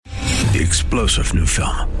the explosive new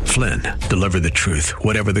film, Flynn, Deliver the Truth,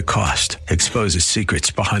 Whatever the Cost, exposes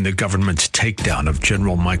secrets behind the government's takedown of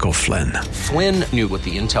General Michael Flynn. Flynn knew what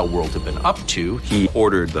the intel world had been up to. He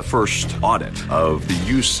ordered the first audit of the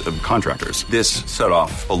use of contractors. This set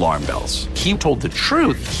off alarm bells. He told the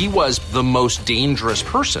truth. He was the most dangerous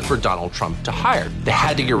person for Donald Trump to hire. They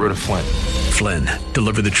had to get rid of Flynn. Flynn,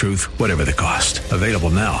 Deliver the Truth, Whatever the Cost. Available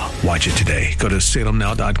now. Watch it today. Go to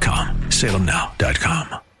salemnow.com.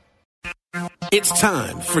 salemnow.com. It's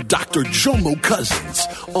time for Dr. Jomo Cousins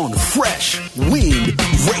on Fresh Wind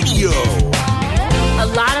Radio. A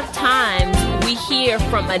lot of times we hear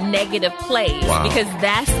from a negative place because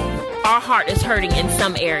that's our heart is hurting in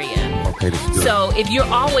some area. Okay, that's good. So if you're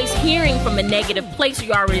always hearing from a negative place,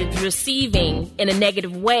 you're already receiving in a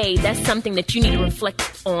negative way, that's something that you need to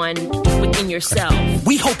reflect on within yourself.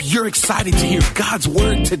 We hope you're excited to hear God's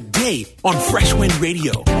word today on Fresh Wind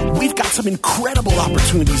Radio. We've got some incredible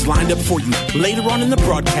opportunities lined up for you later on in the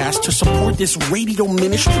broadcast to support this radio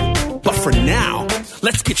ministry. But for now,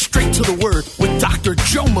 let's get straight to the word with Dr.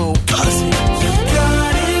 Jomo Cousins.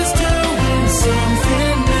 God is doing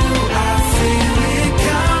something new. I feel it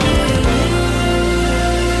coming.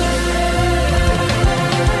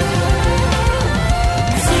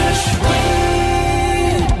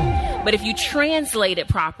 But if you translate it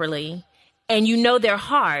properly and you know their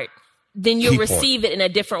heart, then you'll receive it in a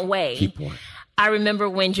different way. I remember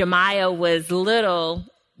when Jemiah was little,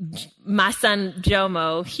 my son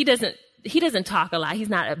Jomo, he doesn't talk a lot. He's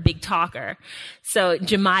not a big talker. So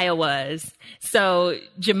Jemiah was. So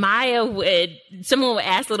someone would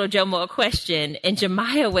ask little Jomo a question and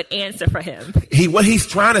Jemiah would answer for him. What he's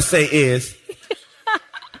trying to say is.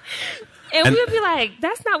 and we would be like,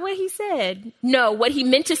 that's not what he said. No, what he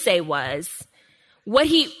meant to say was, what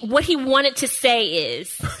he wanted to say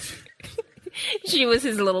is, she was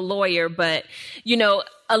his little lawyer, but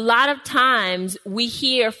a lot of times we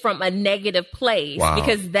hear from a negative place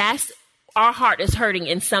because that's our heart is hurting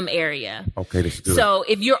in some area. Okay, that's good. So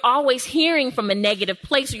if you're always hearing from a negative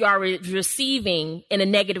place, you are receiving in a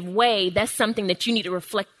negative way, that's something that you need to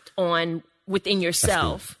reflect on within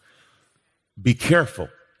yourself. Be careful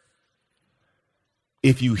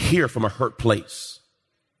if you hear from a hurt place,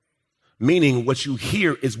 meaning what you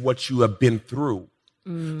hear is what you have been through.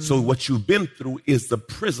 So what you've been through is the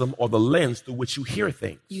prism or the lens through which you hear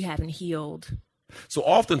things. You haven't healed. So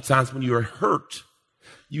oftentimes when you're hurt,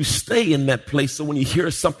 you stay in that place. So when you hear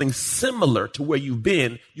something similar to where you've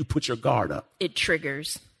been, you put your guard up. It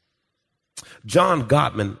triggers. John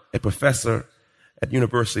Gottman, a professor at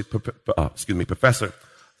University of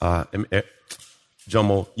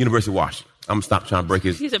Washington. I'm going to stop trying to break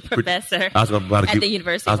his... He's a professor at the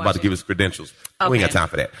University I was about to give his credentials. Okay. We ain't got time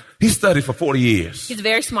for that. He studied for 40 years. He's a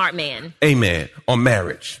very smart man. Amen. On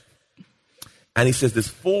marriage. And he says there's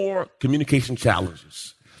 4 communication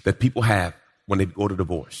challenges that people have when they go to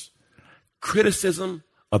divorce. Criticism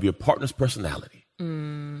of your partner's personality.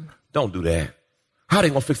 Don't do that. How are they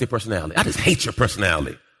going to fix their personality? I just hate your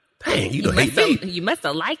personality. Dang, you don't hate me. You must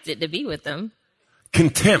have liked it to be with them.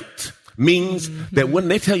 Contempt means that when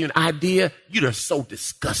they tell you an idea, you're just so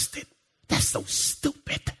disgusted. That's so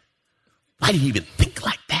stupid. Why do you even think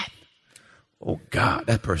like that? Oh, God,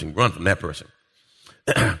 that person, run from that person.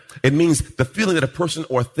 It means the feeling that a person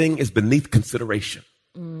or a thing is beneath consideration,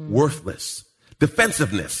 worthless,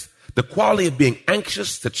 defensiveness, the quality of being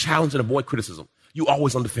anxious to challenge and avoid criticism. You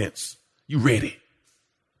always on defense. You ready.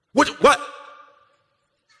 What?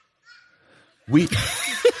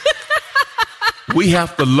 We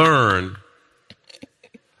have to learn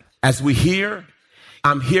as we hear,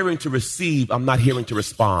 I'm hearing to receive, I'm not hearing to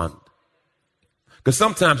respond. Because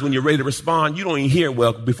sometimes when you're ready to respond, you don't even hear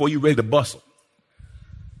well before you're ready to bustle.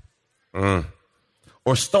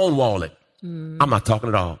 Or stonewall it. I'm not talking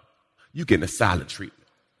at all. You're getting a silent treatment.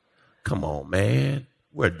 Come on, man.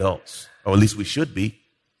 We're adults. Or at least we should be.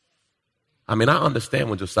 I mean, I understand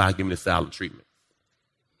when Josiah gave me the silent treatment.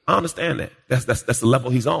 I understand that. That's the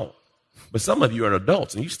level he's on. But some of you are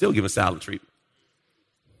adults and you still giving silent treatment.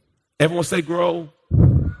 Everyone say grow.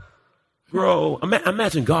 Grow.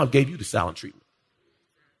 Imagine God gave you the silent treatment.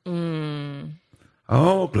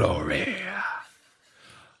 Oh, glory.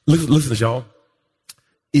 Listen, y'all.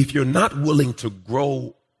 If you're not willing to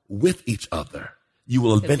grow with each other, you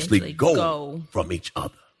will eventually go from each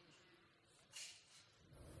other.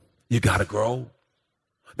 You got to grow.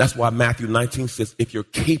 That's why Matthew 19 says, if you're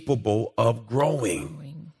capable of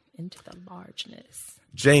growing into the largeness.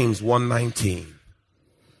 James 1:19.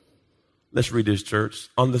 Let's read this, church.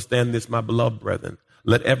 Understand this, my beloved brethren.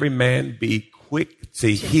 Let every man be quick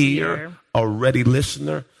to hear, a ready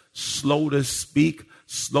listener, slow to speak,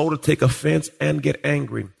 slow to take offense and get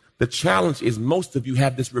angry. The challenge is most of you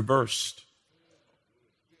have this reversed.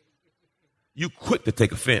 You quick to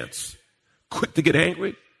take offense, quick to get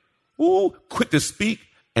angry, quick to speak,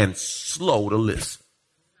 and slow to listen.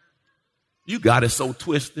 You got it so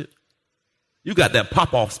twisted. You got that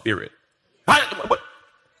pop-off spirit.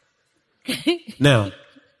 Now,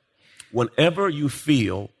 whenever you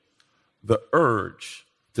feel the urge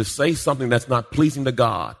to say something that's not pleasing to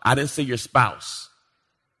God, I didn't say your spouse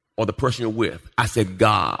or the person you're with. I said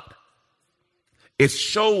God. It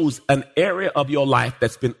shows an area of your life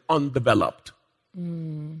that's been undeveloped.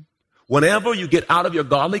 Whenever you get out of your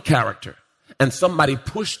godly character and somebody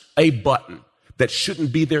pushed a button that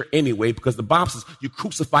shouldn't be there anyway, because the Bible says you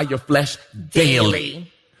crucify your flesh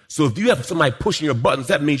daily. So if you have somebody pushing your buttons,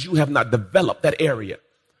 that means you have not developed that area.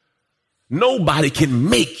 Nobody can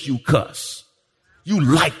make you cuss. You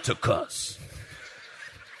like to cuss.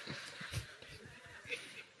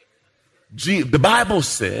 The Bible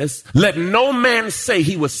says, let no man say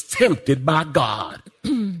he was tempted by God.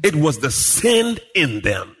 It was the sin in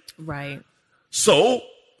them. Right. So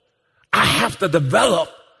I have to develop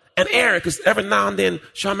an area, because every now and then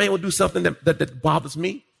Charmaine will do something that bothers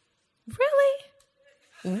me.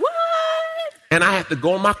 Really? What? And I have to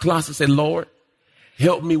go in my closet and say, Lord,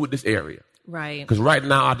 help me with this area. Right. Because right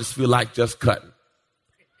now I just feel like just cutting.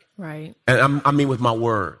 Right. And I mean with my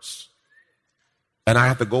words. And I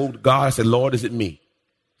have to go to God and say, Lord, is it me?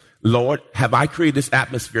 Lord, have I created this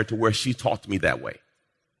atmosphere to where she talked to me that way?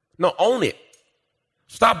 No, own it.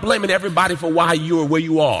 Stop blaming everybody for why you are where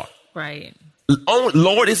you are. Right.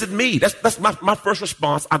 Lord, is it me? That's my first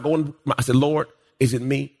response. I said, Lord, is it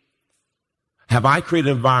me? Have I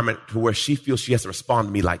created an environment to where she feels she has to respond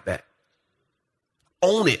to me like that?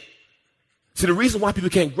 Own it. See, the reason why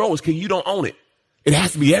people can't grow is because you don't own it. It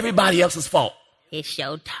has to be everybody else's fault. It's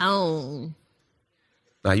your tone.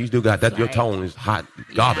 Now, you still got that. Right. Your tone is hot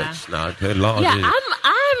garbage. Yeah. Now, Lord, yeah,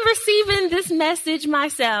 I'm receiving this message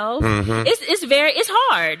myself. Mm-hmm. It's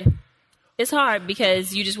hard. It's hard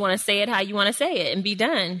because you just want to say it how you want to say it and be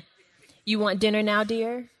done. You want dinner now,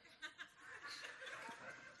 dear?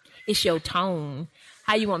 It's your tone.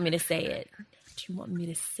 How you want me to say it? Do you want me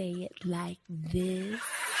to say it like this?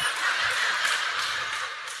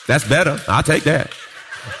 That's better. I'll take that.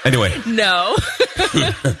 Anyway. No.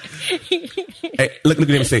 Hey, look at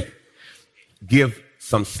him and say, give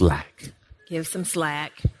some slack. Give some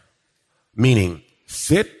slack. Meaning,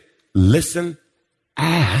 sit, listen,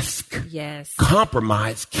 ask, yes,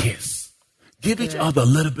 compromise, kiss. Give each other a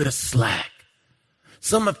little bit of slack.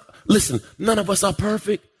 Listen, none of us are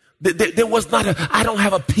perfect. There was not I don't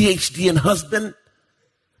have a PhD in husband.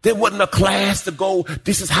 There wasn't a class to go,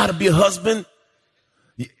 this is how to be a husband.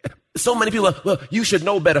 So many people, well, you should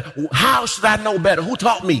know better. How should I know better? Who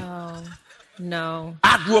taught me? Oh, no.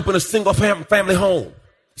 I grew up in a single family home,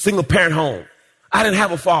 single parent home. I didn't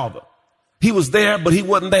have a father. He was there, but he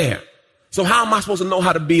wasn't there. So how am I supposed to know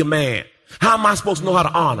how to be a man? How am I supposed to know how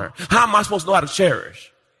to honor? How am I supposed to know how to cherish?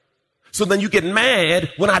 So then you get mad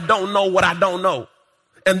when I don't know what I don't know.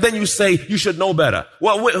 And then you say, you should know better.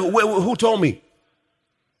 Well, who told me?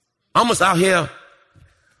 I'm just out here.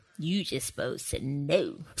 You just supposed to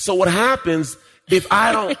know. So what happens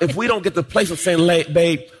if we don't get to the place of saying,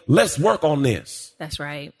 babe, let's work on this. That's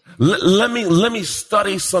right. Let me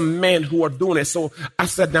study some men who are doing it. So I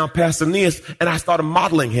sat down Pastor Nias and I started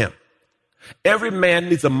modeling him. Every man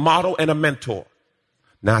needs a model and a mentor.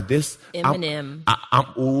 Now this, Eminem.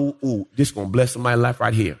 This is going to bless somebody's life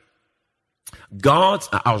right here.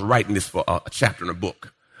 I was writing this for a chapter in a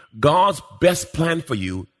book. God's best plan for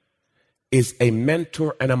you is a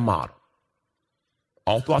mentor and a model.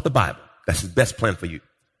 All throughout the Bible, that's his best plan for you.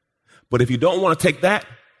 But if you don't want to take that,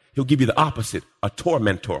 he'll give you the opposite, a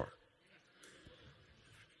tormentor.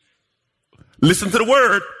 Listen to the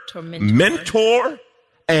word. Tormentor. Mentor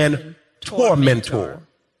and tormentor.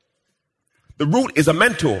 The root is a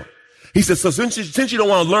mentor. He says, so since you don't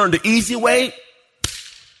want to learn the easy way,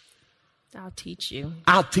 I'll teach you.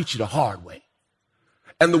 I'll teach you the hard way.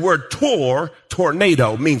 And the word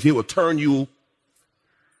tornado, means he will turn you.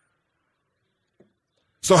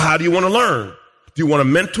 So how do you want to learn? Do you want a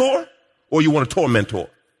mentor or you want a tormentor?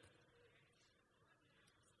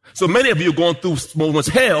 So many of you are going through moments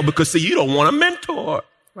of hell because, see, you don't want a mentor.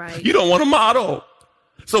 Right. You don't want a model.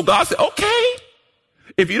 So God said, okay,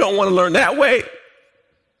 if you don't want to learn that way.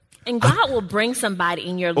 And God will bring somebody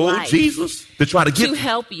in your life. Oh, Jesus. To try to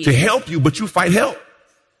help you. To help you, but you fight help.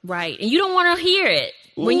 Right. And you don't want to hear it.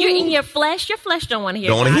 Ooh. When you're in your flesh don't want to hear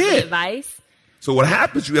God's advice. So what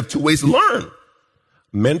happens, you have two ways to learn.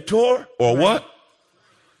 Mentor or what?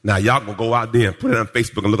 Now, y'all gonna go out there and put it on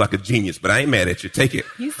Facebook and look like a genius, but I ain't mad at you. Take it.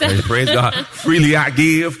 You said praise God. Freely I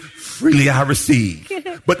give, freely I receive.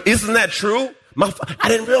 But isn't that true? I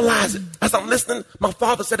didn't realize it. As I'm listening, my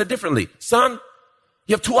father said it differently. Son,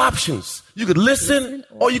 you have two options. You could listen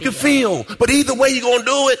or you can feel. But either way, you're going to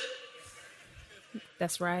do it.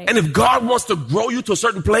 That's right. And if God wants to grow you to a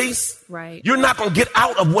certain place, right, you're not going to get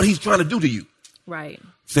out of what he's trying to do to you. Right.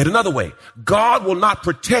 Said another way, God will not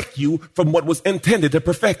protect you from what was intended to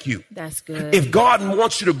perfect you. That's good. If God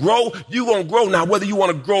wants you to grow, you're going to grow. Now, whether you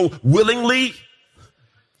want to grow willingly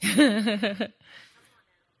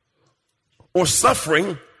or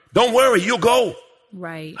suffering, don't worry, you'll go.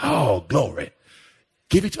 Right. Oh, glory.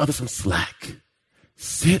 Give each other some slack.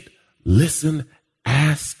 Sit, listen,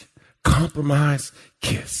 ask, compromise,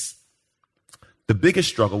 kiss. The biggest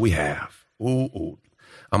struggle we have,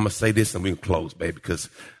 I'm going to say this and we can close, baby, because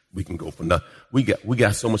we can go from there. We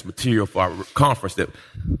got so much material for our conference that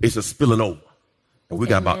it's just spilling over. And we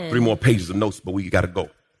got about 3 more pages of notes, but we got to go.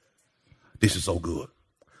 This is so good.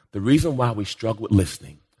 The reason why we struggle with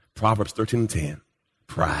listening, Proverbs 13:10,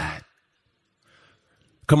 pride.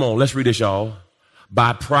 Come on, let's read this, y'all.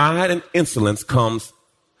 By pride and insolence comes,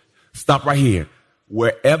 stop right here.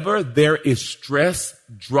 Wherever there is stress,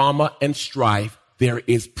 drama, and strife, there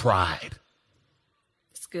is pride.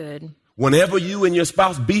 It's good. Whenever you and your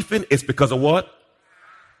spouse beefing, it's because of what?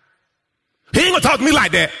 He ain't gonna talk to me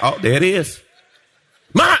like that. Oh, there it is.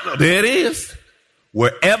 There it is.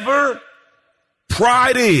 Wherever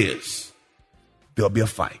pride is, there'll be a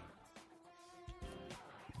fight.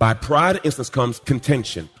 By pride and insolence comes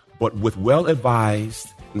contention, but with well-advised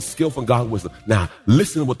and skillful God wisdom. Now,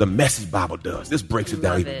 listen to what the Message Bible does. This breaks it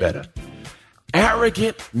down even better.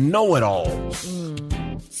 Arrogant know-it-alls.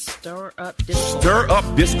 Stir up discord. Stir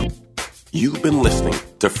up discord. You've been listening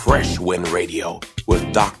to Fresh Wind Radio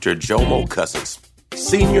with Dr. Jomo Cousins,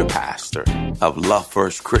 Senior Pastor of Love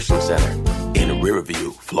First Christian Center in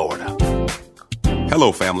Riverview, Florida.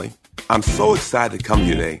 Hello, family. I'm so excited to come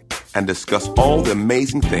here today and discuss all the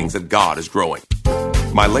amazing things that God is growing.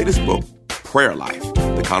 My latest book, Prayer Life,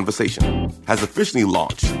 The Conversation, has officially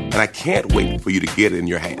launched, and I can't wait for you to get it in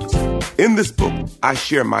your hands. In this book, I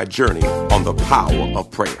share my journey on the power of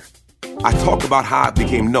prayer. I talk about how I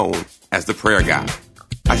became known as the prayer guy.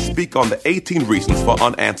 I speak on the 18 reasons for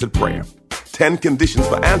unanswered prayer, 10 conditions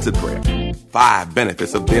for answered prayer, 5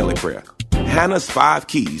 benefits of daily prayer, Hannah's 5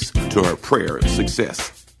 keys to her prayer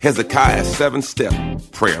success, Hezekiah's 7-step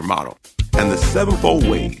prayer model, and the 7-fold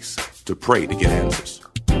ways to pray to get answers.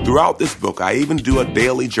 Throughout this book, I even do a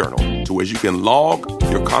daily journal to where you can log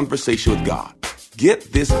your conversation with God.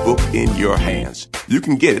 Get this book in your hands. You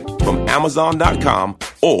can get it from Amazon.com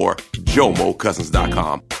or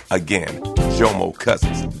JomoCousins.com. Again,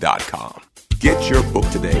 JomoCousins.com. Get your book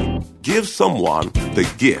today. Give someone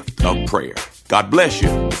the gift of prayer. God bless you.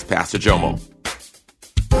 It's Pastor Jomo.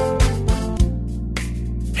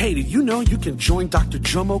 Hey, did you know you can join Dr.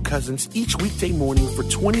 Jomo Cousins each weekday morning for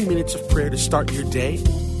 20 minutes of prayer to start your day?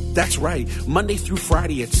 That's right. Monday through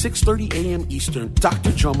Friday at 6:30 a.m. Eastern, Dr.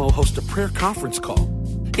 Jomo hosts a prayer conference call.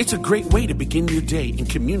 It's a great way to begin your day in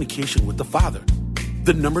communication with the Father.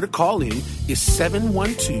 The number to call in is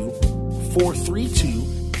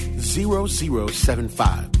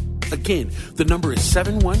 712-432-0075. Again, the number is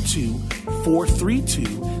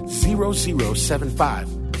 712-432-0075.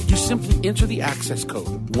 You simply enter the access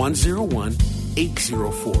code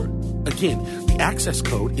 101804. Again, the access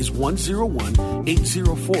code is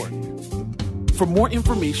 101804. For more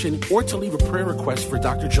information or to leave a prayer request for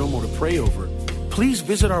Dr. Jomo to pray over, please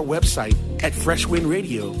visit our website at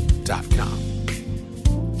freshwindradio.com.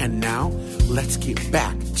 And now, let's get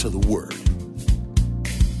back to the Word.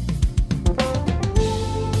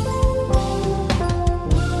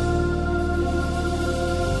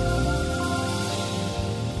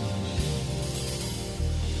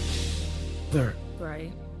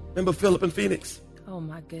 Right. Remember Philip and Phoenix? Oh,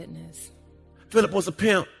 my goodness. Philip was a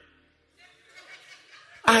pimp.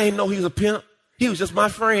 I didn't know he was a pimp. He was just my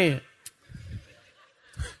friend.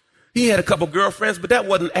 He had a couple girlfriends, but that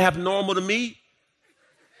wasn't abnormal to me.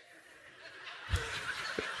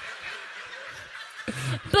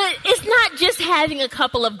 But it's not just having a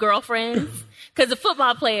couple of girlfriends, because the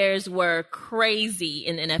football players were crazy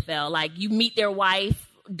in the NFL. Like, you meet their wife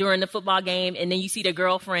during the football game, and then you see their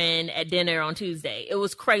girlfriend at dinner on Tuesday. It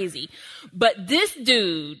was crazy. But this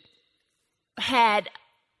dude had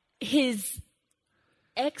his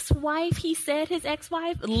ex-wife, he said his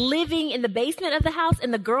ex-wife, living in the basement of the house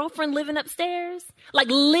and the girlfriend living upstairs. Like,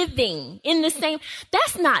 living in the same.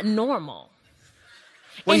 That's not normal.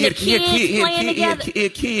 Well, and he had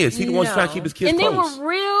kids. He wants to try to keep his kids and close. And they were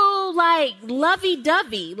real, like,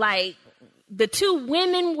 lovey-dovey. Like, the two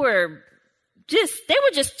women were they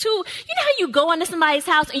were just too, you know how you go into somebody's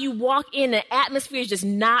house and you walk in, the atmosphere is just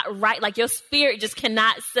not right. Like your spirit just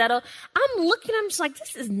cannot settle. I'm just like,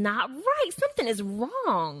 this is not right. Something is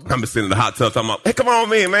wrong. I'm just sitting in the hot tub talking about, hey, come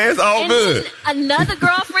on in, man. It's all good. Another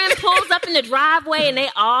girlfriend pulls up in the driveway and they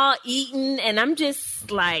all eating. And I'm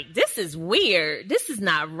just like, this is weird. This is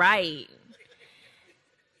not right.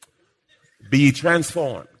 Be ye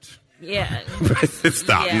transformed. Yeah.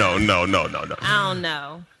 Stop. Yeah. No. I don't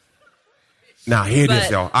know. Now, here it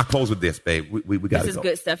is, y'all. I'll close with this, babe. We got to go. This is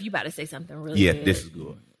good stuff. You about to say something really good. Yeah, this is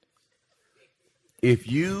good.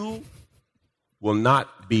 If you will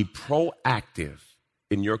not be proactive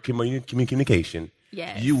in your communication,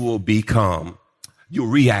 yes, you'll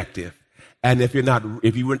reactive. And if let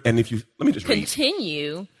me just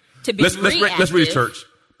continue to be reactive. Let's read the church.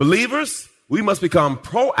 Believers, we must become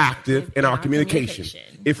proactive in our communication.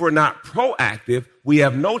 If we're not proactive, we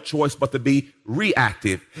have no choice but to be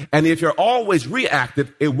reactive. And if you're always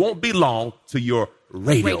reactive, it won't be long till you're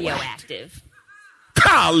radioactive.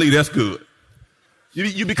 Golly, that's good.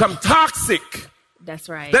 You become toxic. That's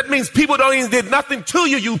right. That means people don't even did nothing to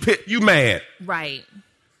you. You mad. Right.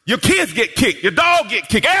 Your kids get kicked. Your dog get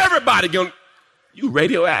kicked. Everybody you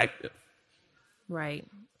radioactive. Right.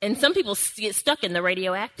 And some people get stuck in the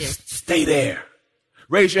radioactive. Stay there.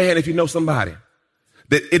 Raise your hand if you know somebody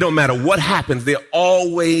that it don't matter what happens, they're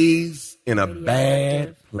always in a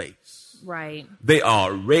bad place. Right. They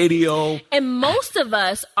are And most of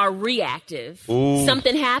us are reactive. Ooh.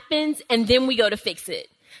 Something happens and then we go to fix it.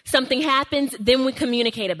 Something happens, then we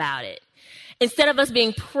communicate about it. Instead of us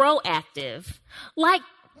being proactive, like,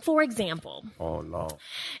 for example, oh, Lord.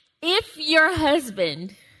 If your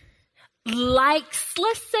husband likes,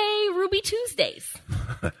 let's say, Ruby Tuesdays,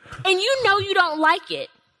 and you know you don't like it,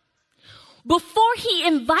 before he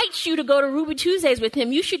invites you to go to Ruby Tuesdays with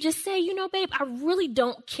him, you should just say, you know, babe, I really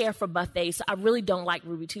don't care for buffets, so I really don't like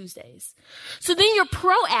Ruby Tuesdays. So then you're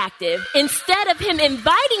proactive instead of him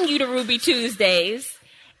inviting you to Ruby Tuesdays,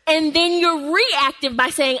 and then you're reactive by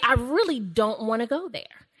saying, I really don't want to go there.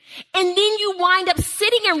 And then you wind up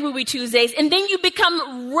sitting in Ruby Tuesdays, and then you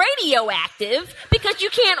become radioactive because you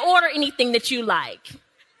can't order anything that you like.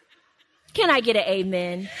 Can I get an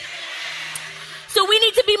amen? So we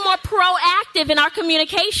need to be more proactive in our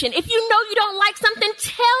communication. If you know you don't like something,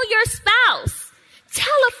 tell your spouse.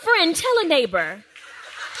 Tell a friend, tell a neighbor.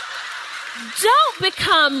 Don't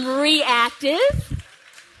become reactive.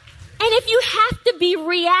 And if you have to be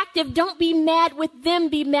reactive, don't be mad with them,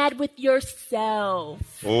 be mad with yourself.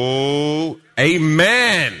 Oh,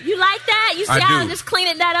 amen. You like that? You see how I'm just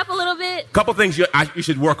cleaning that up a little bit? Couple things you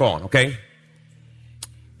should work on, okay?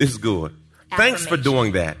 This is good. Thanks for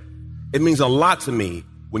doing that. It means a lot to me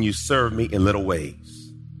when you serve me in little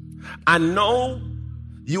ways. I know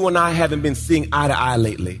you and I haven't been seeing eye to eye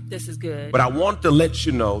lately. This is good. But I want to let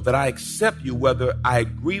you know that I accept you whether I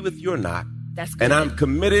agree with you or not. That's good. And I'm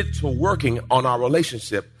committed to working on our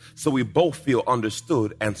relationship so we both feel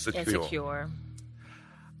understood and secure.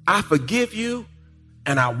 I forgive you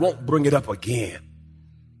and I won't bring it up again.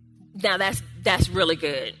 Now that's really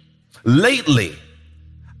good. Lately,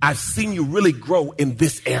 I've seen you really grow in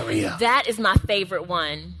this area. That is my favorite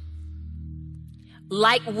one.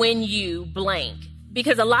 Like when you blank.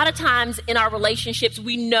 Because a lot of times in our relationships,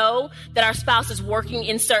 we know that our spouse is working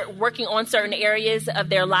on certain areas of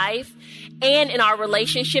their life and in our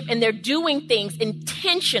relationship, and they're doing things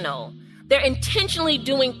intentional. They're intentionally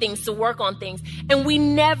doing things to work on things. And we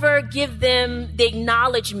never give them the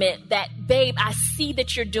acknowledgement that, babe, I see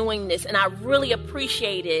that you're doing this and I really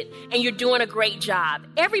appreciate it and you're doing a great job.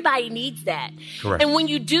 Everybody needs that. Correct. And when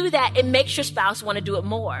you do that, it makes your spouse want to do it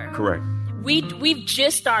more. Correct. We've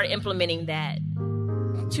just started implementing that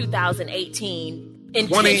 2018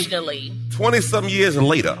 intentionally. 20-some years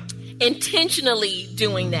later. Intentionally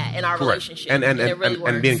doing that in our relationship. And it really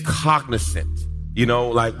works. And being cognizant. You know,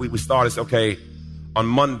 like we started, okay, on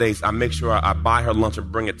Mondays, I make sure I buy her lunch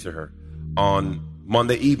and bring it to her. On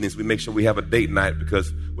Monday evenings, we make sure we have a date night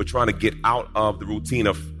because we're trying to get out of the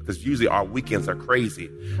routine because usually our weekends are crazy.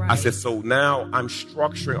 Right. I said, so now I'm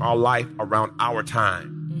structuring our life around our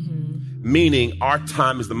time. Meaning our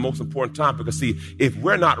time is the most important time because, see, if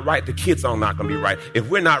we're not right, the kids are not going to be right.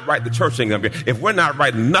 If we're not right, the church ain't going to be right. If we're not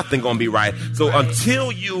right, nothing going to be right. So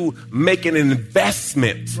until you make an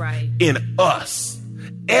investment in us,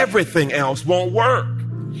 everything else won't work.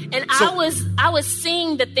 And I was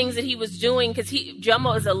seeing the things that he was doing because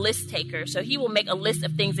Jomo is a list taker. So he will make a list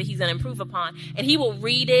of things that he's going to improve upon. And he will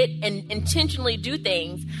read it and intentionally do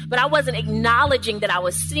things. But I wasn't acknowledging that I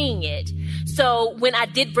was seeing it. So when I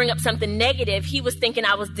did bring up something negative, he was thinking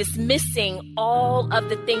I was dismissing all of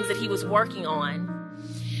the things that he was working on.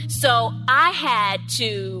 So I had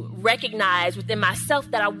to recognize within myself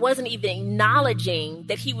that I wasn't even acknowledging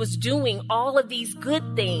that he was doing all of these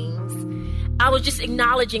good things. I was just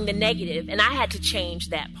acknowledging the negative, and I had to change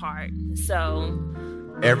that part. So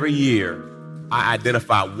every year, I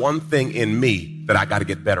identify one thing in me that I got to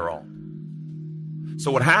get better on.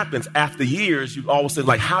 So what happens after years, you all of a sudden,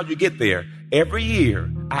 like, how'd you get there? Every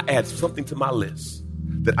year, I add something to my list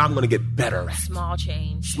that I'm going to get better at. Small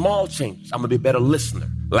change. Small change. I'm going to be a better listener.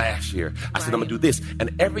 Last year, I said, I'm going to do this.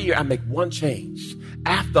 And every year, I make one change.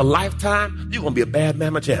 After a lifetime, you're going to be a bad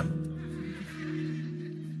mamma jamma.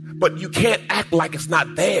 But you can't act like it's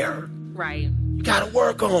not there. Right. You got to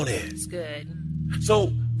work on it. It's good.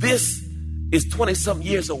 So this is 20-something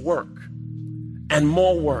years of work and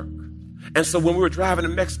more work. And so when we were driving to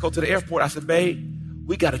Mexico to the airport, I said, babe,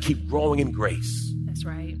 we got to keep growing in grace. That's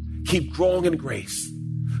right. Keep growing in grace.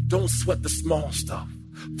 Don't sweat the small stuff.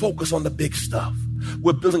 Focus on the big stuff.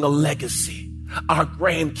 We're building a legacy. Our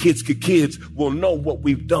grandkids' kids will know what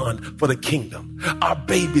we've done for the kingdom. Our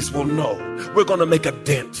babies will know. We're going to make a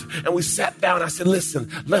dent. And we sat down and I said, listen,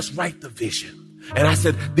 let's write the vision. And I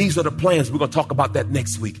said, these are the plans. We're going to talk about that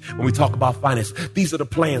next week when we talk about finance. These are the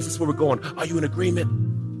plans. This is where we're going. Are you in agreement?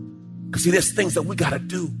 Because see, there's things that we got to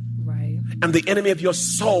do. Right. And the enemy of your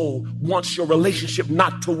soul wants your relationship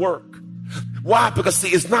not to work. Why? Because see,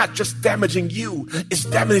 it's not just damaging you. It's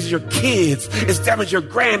damaging your kids. It's damaging your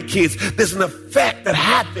grandkids. There's an effect that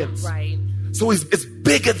happens. Right. So it's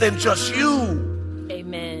bigger than just you.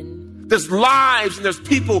 Amen. There's lives and there's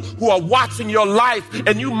people who are watching your life,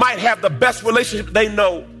 and you might have the best relationship they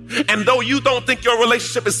know. And though you don't think your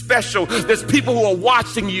relationship is special, there's people who are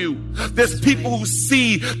watching you. There's people who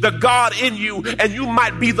see the God in you, and you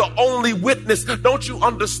might be the only witness. Don't you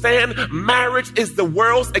understand? Marriage is the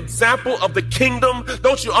world's example of the kingdom.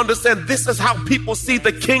 Don't you understand? This is how people see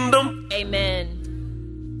the kingdom.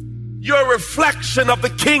 Amen. You're a reflection of the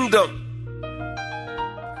kingdom.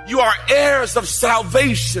 You are heirs of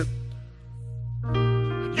salvation.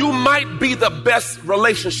 You might be the best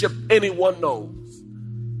relationship anyone knows.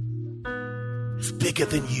 It's bigger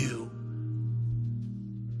than you.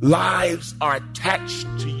 Lives are attached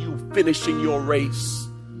to you finishing your race.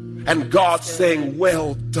 And God saying,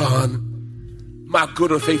 well done, my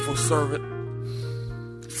good and faithful servant.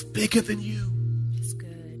 It's bigger than you. It's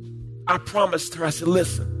good. I promised her, I said,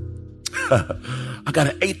 listen, I got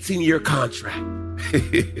an 18-year contract.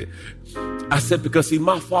 I said, because see,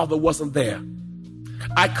 my father wasn't there.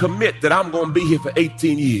 I commit that I'm going to be here for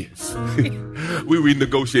 18 years. We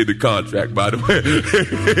renegotiated the contract, by the way.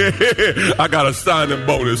 I got a signing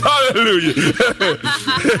bonus. Hallelujah.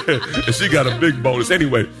 And she got a big bonus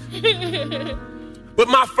anyway. But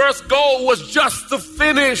my first goal was just to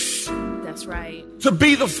finish. That's right. To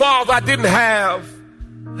be the father I didn't have.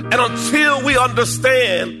 And until we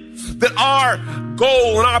understand that our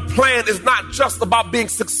goal and our plan is not just about being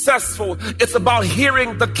successful, it's about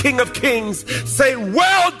hearing the King of Kings say,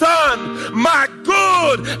 well done, my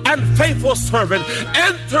good and faithful servant.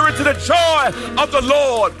 Enter into the joy of the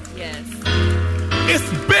Lord. Yes. It's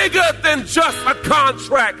bigger than just a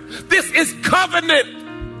contract. This is covenant.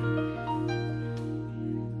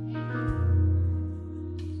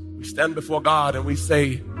 We stand before God and we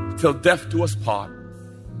say, till death do us part,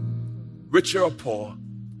 rich or poor,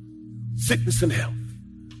 sickness and health.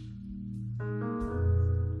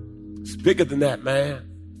 It's bigger than that, man.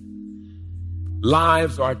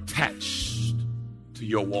 Lives are attached to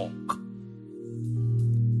your walk.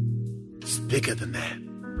 It's bigger than that.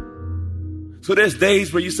 So there's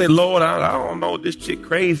days where you say, Lord, I don't know, this chick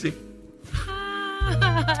crazy.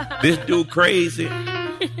 This dude crazy.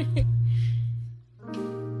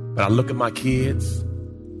 But I look at my kids,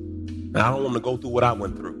 and I don't want to go through what I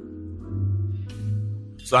went through.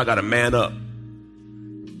 So I got to man up.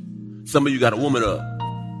 Some of you got to woman up.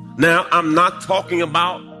 Now, I'm not talking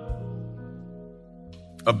about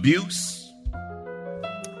abuse.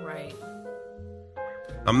 Right.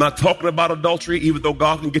 I'm not talking about adultery, even though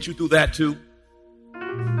God can get you through that too.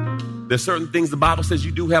 There's certain things the Bible says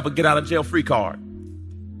you do have a get out of jail free card.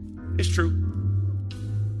 It's true.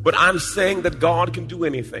 But I'm saying that God can do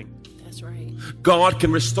anything. That's right. God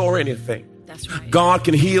can restore anything. That's right. God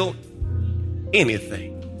can heal anything.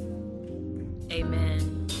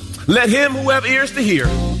 Amen. Let him who have ears to hear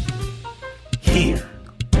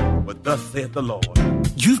what thus saith the Lord.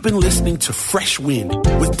 You've been listening to Fresh Wind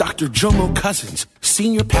with Dr. Jomo Cousins,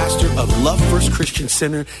 Senior Pastor of Love First Christian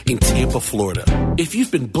Center in Tampa, Florida. If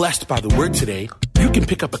you've been blessed by the word today, you can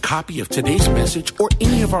pick up a copy of today's message or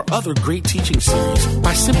any of our other great teaching series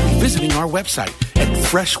by simply visiting our website at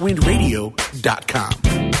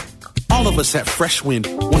freshwindradio.com. All of us at Fresh Wind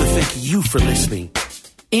want to thank you for listening.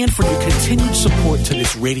 and for your continued support to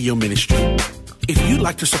this radio ministry. If you'd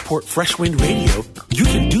like to support Fresh Wind Radio, you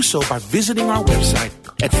can do so by visiting our website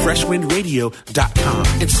at freshwindradio.com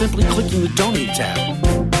and simply clicking the Donate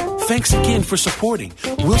tab. Thanks again for supporting.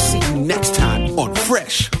 We'll see you next time on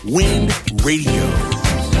Fresh Wind Radio.